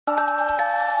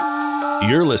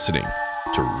You're listening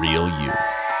to Real You.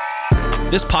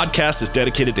 This podcast is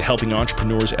dedicated to helping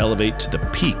entrepreneurs elevate to the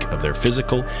peak of their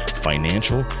physical,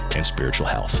 financial, and spiritual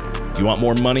health. You want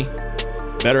more money,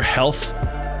 better health,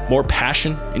 more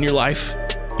passion in your life?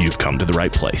 You've come to the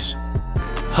right place.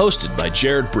 Hosted by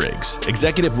Jared Briggs,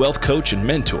 executive wealth coach and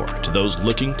mentor to those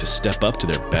looking to step up to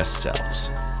their best selves.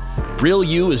 Real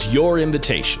You is your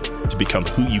invitation to become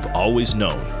who you've always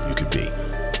known you could be.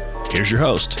 Here's your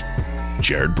host,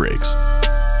 Jared Briggs.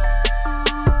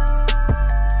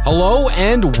 Hello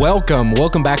and welcome.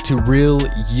 Welcome back to Real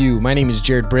You. My name is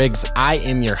Jared Briggs. I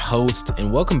am your host,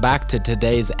 and welcome back to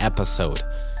today's episode.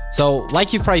 So,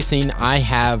 like you've probably seen, I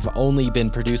have only been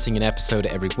producing an episode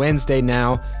every Wednesday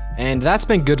now, and that's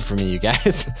been good for me, you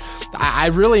guys. I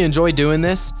really enjoy doing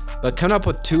this, but coming up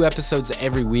with 2 episodes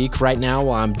every week right now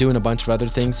while I'm doing a bunch of other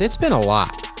things, it's been a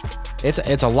lot.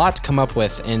 It's a lot to come up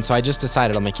with, and so I just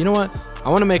decided, I'm like, you know what? I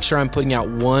want to make sure I'm putting out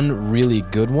one really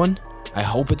good one. I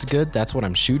hope it's good. That's what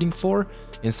I'm shooting for,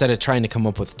 instead of trying to come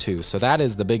up with 2. So that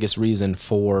is the biggest reason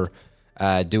for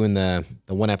doing the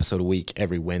 1 episode a week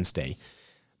every Wednesday.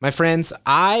 My friends,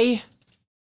 I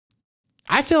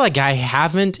feel like I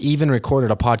haven't even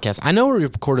recorded a podcast. I know we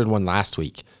recorded one last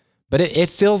week, but it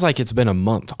feels like it's been a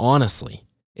month, honestly.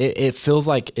 It feels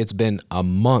like it's been a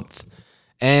month.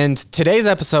 And today's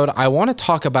episode, I want to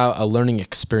talk about a learning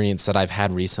experience that I've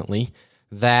had recently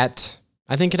that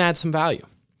I think can add some value.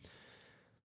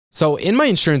 So in my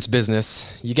insurance business,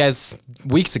 you guys,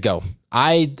 weeks ago,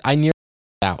 I nearly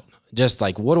out. Just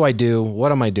like, what do I do?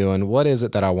 What am I doing? What is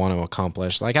it that I want to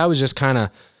accomplish? Like, I was just kind of,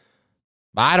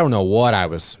 I don't know what I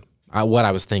was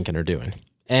thinking or doing.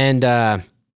 And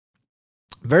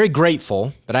very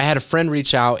grateful that I had a friend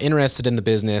reach out, interested in the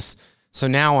business. So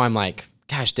now I'm like,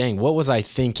 gosh dang, what was I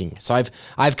thinking? So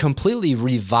I've completely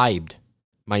revived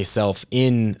myself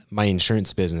in my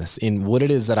insurance business, in what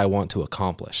it is that I want to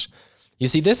accomplish. You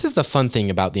see, this is the fun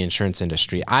thing about the insurance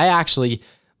industry. I actually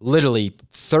literally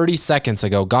 30 seconds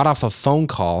ago got off a phone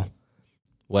call.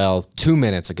 Well, 2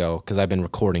 minutes ago, because I've been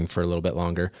recording for a little bit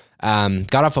longer.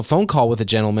 Got off a phone call with a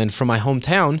gentleman from my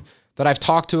hometown that I've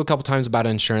talked to a couple times about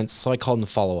insurance, so I called him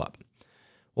to follow up.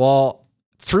 Well,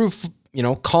 through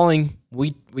calling,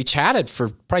 we chatted for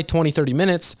probably 20, 30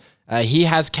 minutes. He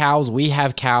has cows, we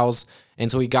have cows.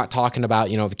 And so we got talking about,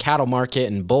 the cattle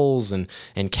market and bulls and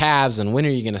calves and when are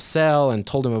you going to sell, and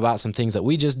told him about some things that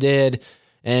we just did,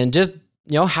 and just,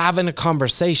 having a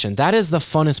conversation. That is the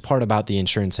funnest part about the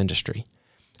insurance industry.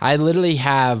 I literally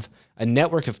have a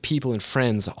network of people and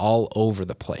friends all over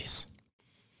the place.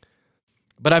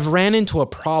 But I've ran into a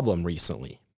problem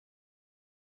recently.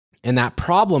 And that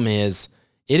problem is,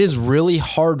 it is really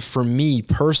hard for me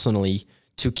personally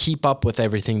to keep up with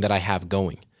everything that I have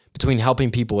going. Between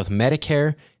helping people with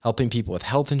Medicare, helping people with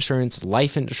health insurance,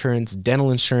 life insurance, dental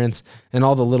insurance, and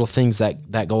all the little things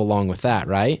that go along with that,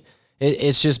 right?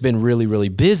 It's just been really, really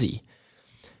busy.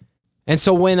 And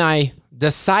so when I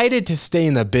decided to stay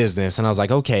in the business, and I was like,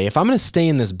 okay, if I'm going to stay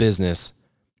in this business,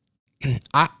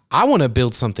 I want to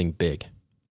build something big.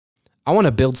 I want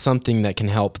to build something that can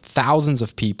help thousands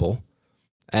of people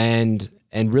and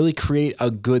really create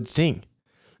a good thing.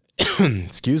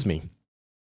 Excuse me.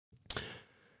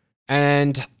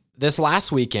 And this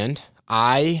last weekend,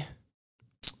 I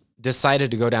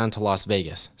decided to go down to Las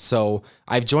Vegas. So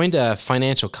I've joined a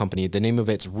financial company. The name of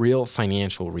it's Real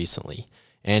Financial recently.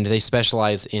 And they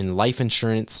specialize in life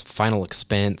insurance, final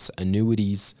expense,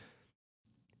 annuities.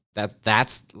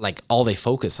 That's like all they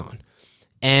focus on.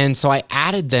 And so I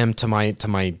added them to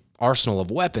my arsenal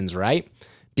of weapons, right?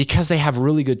 Because they have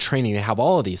really good training. They have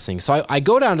all of these things. So I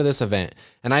go down to this event,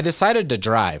 and I decided to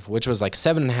drive, which was like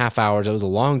 7.5 hours. It was a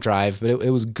long drive, but it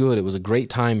was good. It was a great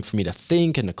time for me to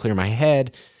think and to clear my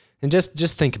head and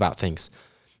just think about things.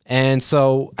 And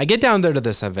so I get down there to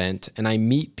this event, and I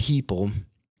meet people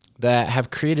that have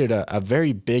created a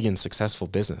very big and successful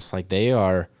business. Like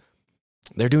they're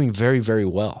doing very, very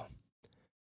well.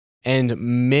 And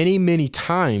many, many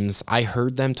times I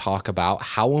heard them talk about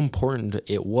how important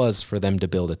it was for them to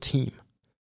build a team,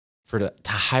 to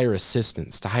hire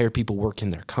assistants, to hire people work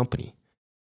in their company.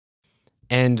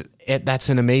 And that's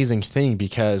an amazing thing,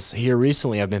 because here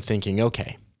recently I've been thinking,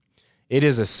 okay, it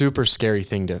is a super scary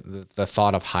thing, the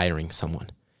thought of hiring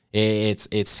someone.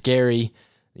 It's scary,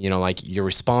 like you're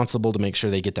responsible to make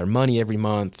sure they get their money every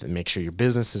month and make sure your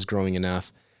business is growing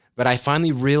enough. But I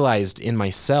finally realized in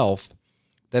myself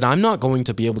that I'm not going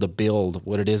to be able to build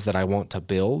what it is that I want to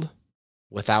build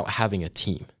without having a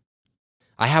team.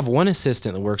 I have one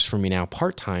assistant that works for me now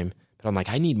part-time, but I'm like,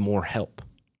 I need more help.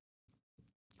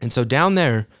 And so down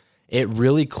there, it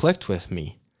really clicked with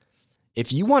me.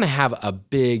 If you want to have a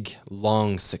big,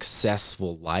 long,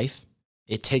 successful life,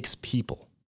 It takes people.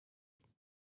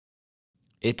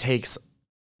 It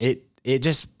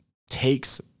just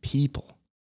takes people.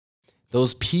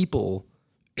 Those people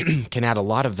can add a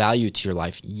lot of value to your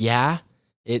life. Yeah,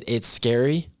 it's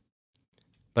scary,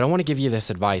 but I want to give you this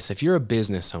advice. If you're a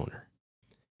business owner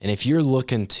and if you're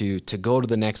looking to go to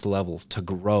the next level, to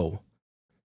grow,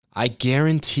 I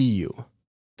guarantee you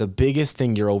the biggest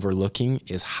thing you're overlooking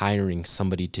is hiring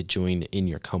somebody to join in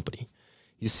your company.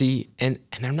 You see, and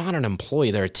they're not an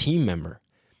employee, they're a team member.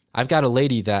 I've got a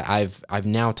lady that I've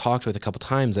now talked with a couple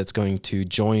times that's going to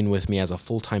join with me as a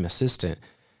full-time assistant,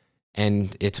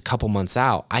 and it's a couple months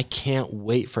out. I can't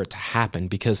wait for it to happen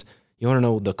because you want to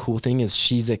know the cool thing is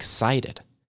she's excited.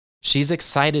 She's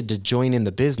excited to join in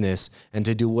the business and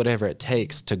to do whatever it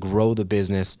takes to grow the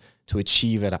business, to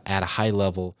achieve at a high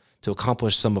level, to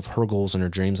accomplish some of her goals and her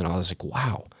dreams. And I was like,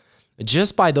 wow,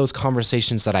 just by those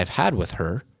conversations that I've had with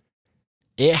her,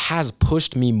 it has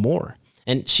pushed me more.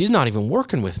 And she's not even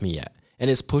working with me yet. And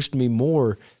it's pushed me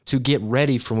more to get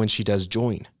ready for when she does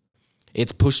join.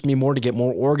 It's pushed me more to get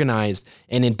more organized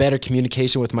and in better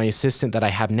communication with my assistant that I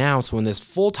have now. So when this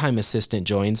full-time assistant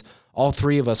joins, all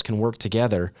three of us can work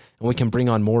together and we can bring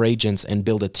on more agents and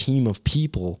build a team of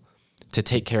people to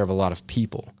take care of a lot of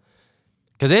people.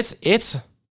 Because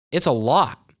it's a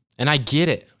lot. And I get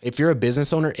it. If you're a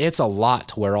business owner, it's a lot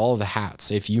to wear all of the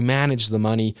hats. If you manage the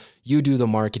money, you do the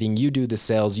marketing, you do the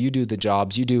sales, you do the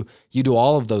jobs, you do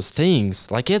all of those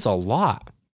things. Like, it's a lot.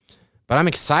 But I'm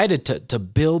excited to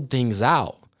build things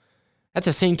out. At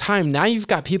the same time, now you've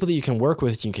got people that you can work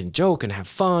with, you can joke and have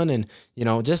fun and,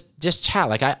 just chat.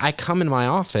 Like, I come in my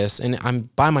office and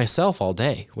I'm by myself all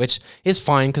day, which is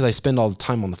fine because I spend all the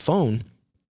time on the phone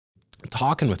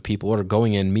talking with people or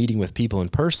going in, meeting with people in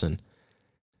person.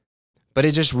 But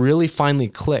it just really finally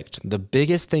clicked. The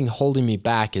biggest thing holding me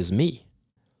back is me.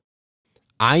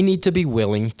 I need to be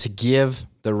willing to give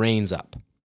the reins up.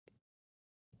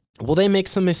 Will they make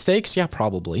some mistakes? Yeah,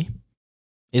 probably.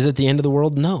 Is it the end of the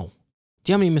world? No.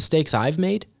 Do you know how many mistakes I've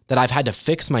made that I've had to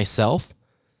fix myself?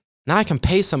 Now I can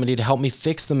pay somebody to help me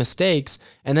fix the mistakes,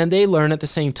 and then they learn at the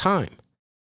same time.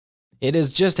 It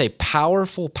is just a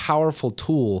powerful, powerful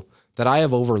tool that I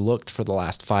have overlooked for the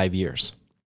last 5 years.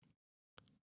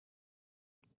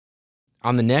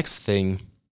 On the next thing,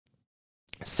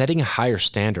 setting a higher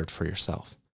standard for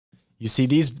yourself. You see,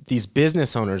 these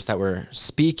business owners that were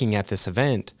speaking at this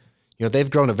event,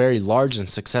 they've grown a very large and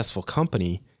successful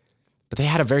company, but they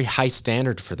had a very high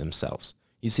standard for themselves.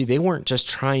 You see, they weren't just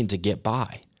trying to get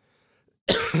by.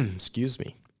 Excuse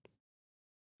me.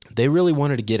 They really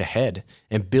wanted to get ahead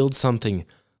and build something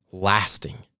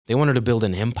lasting. They wanted to build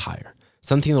an empire,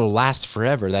 something that will last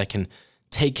forever, that can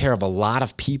take care of a lot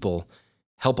of people,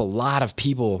 help a lot of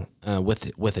people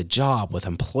with a job, with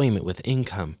employment, with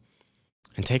income,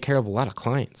 and take care of a lot of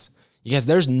clients. You guys,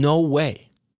 there's no way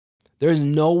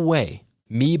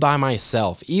me by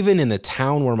myself, even in the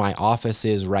town where my office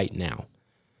is right now,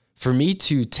 for me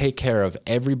to take care of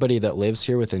everybody that lives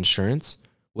here with insurance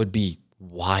would be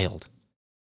wild.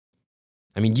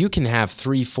 I mean, you can have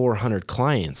 300-400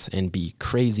 clients and be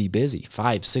crazy busy,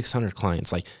 500-600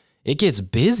 clients. Like, it gets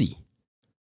busy.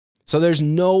 So there's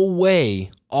no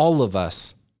way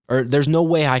there's no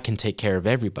way I can take care of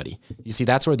everybody. You see,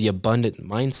 that's where the abundant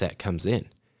mindset comes in.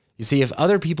 You see, if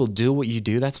other people do what you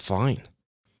do, that's fine.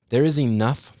 There is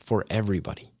enough for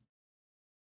everybody.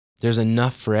 There's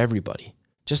enough for everybody.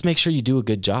 Just make sure you do a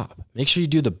good job. Make sure you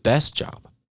do the best job.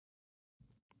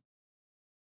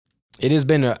 It has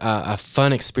been a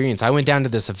fun experience. I went down to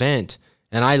this event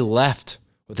and I left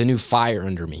with a new fire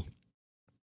under me.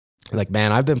 Like,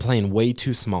 man, I've been playing way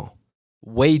too small.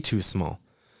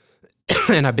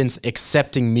 And I've been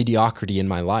accepting mediocrity in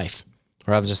my life.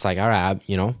 Or I was just like, all right,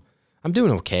 I'm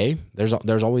doing okay.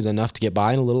 There's always enough to get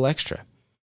by and a little extra.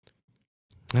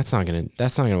 That's not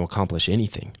gonna accomplish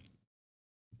anything.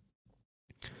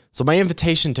 So my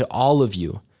invitation to all of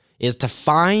you is to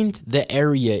find the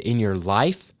area in your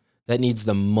life that needs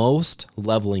the most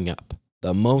leveling up,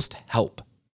 the most help,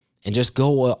 and just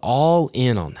go all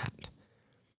in on that.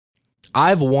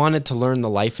 I've wanted to learn the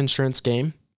life insurance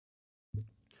game.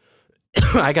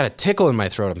 I got a tickle in my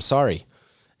throat, I'm sorry.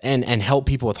 And help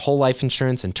people with whole life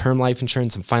insurance and term life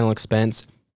insurance and final expense.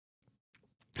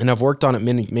 And I've worked on it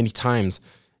many, many times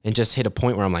and just hit a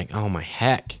point where I'm like, oh my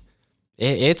heck.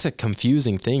 It's a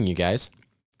confusing thing, you guys.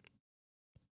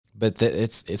 But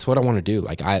it's what I want to do.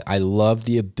 Like, I love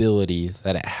the ability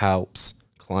that it helps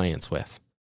clients with.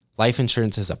 Life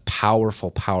insurance is a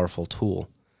powerful, powerful tool.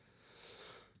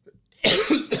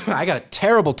 I got a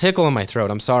terrible tickle in my throat.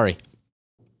 I'm sorry.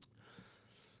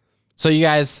 So you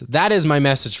guys, that is my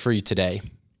message for you today.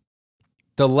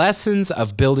 The lessons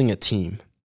of building a team,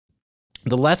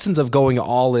 the lessons of going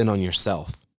all in on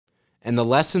yourself, and the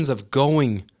lessons of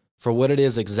going for what it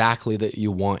is exactly that you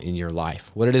want in your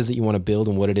life, what it is that you want to build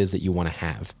and what it is that you want to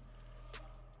have.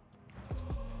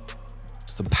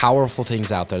 Some powerful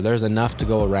things out there. There's enough to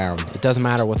go around. It doesn't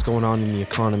matter what's going on in the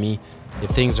economy, if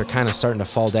things are kind of starting to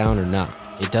fall down or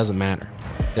not. It doesn't matter.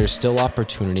 There's still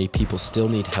opportunity. People still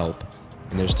need help,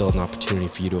 and there's still an opportunity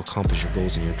for you to accomplish your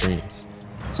goals and your dreams.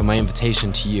 So my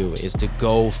invitation to you is to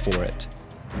go for it.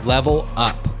 Level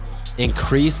up,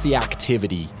 increase the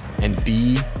activity, and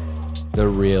be the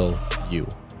real you.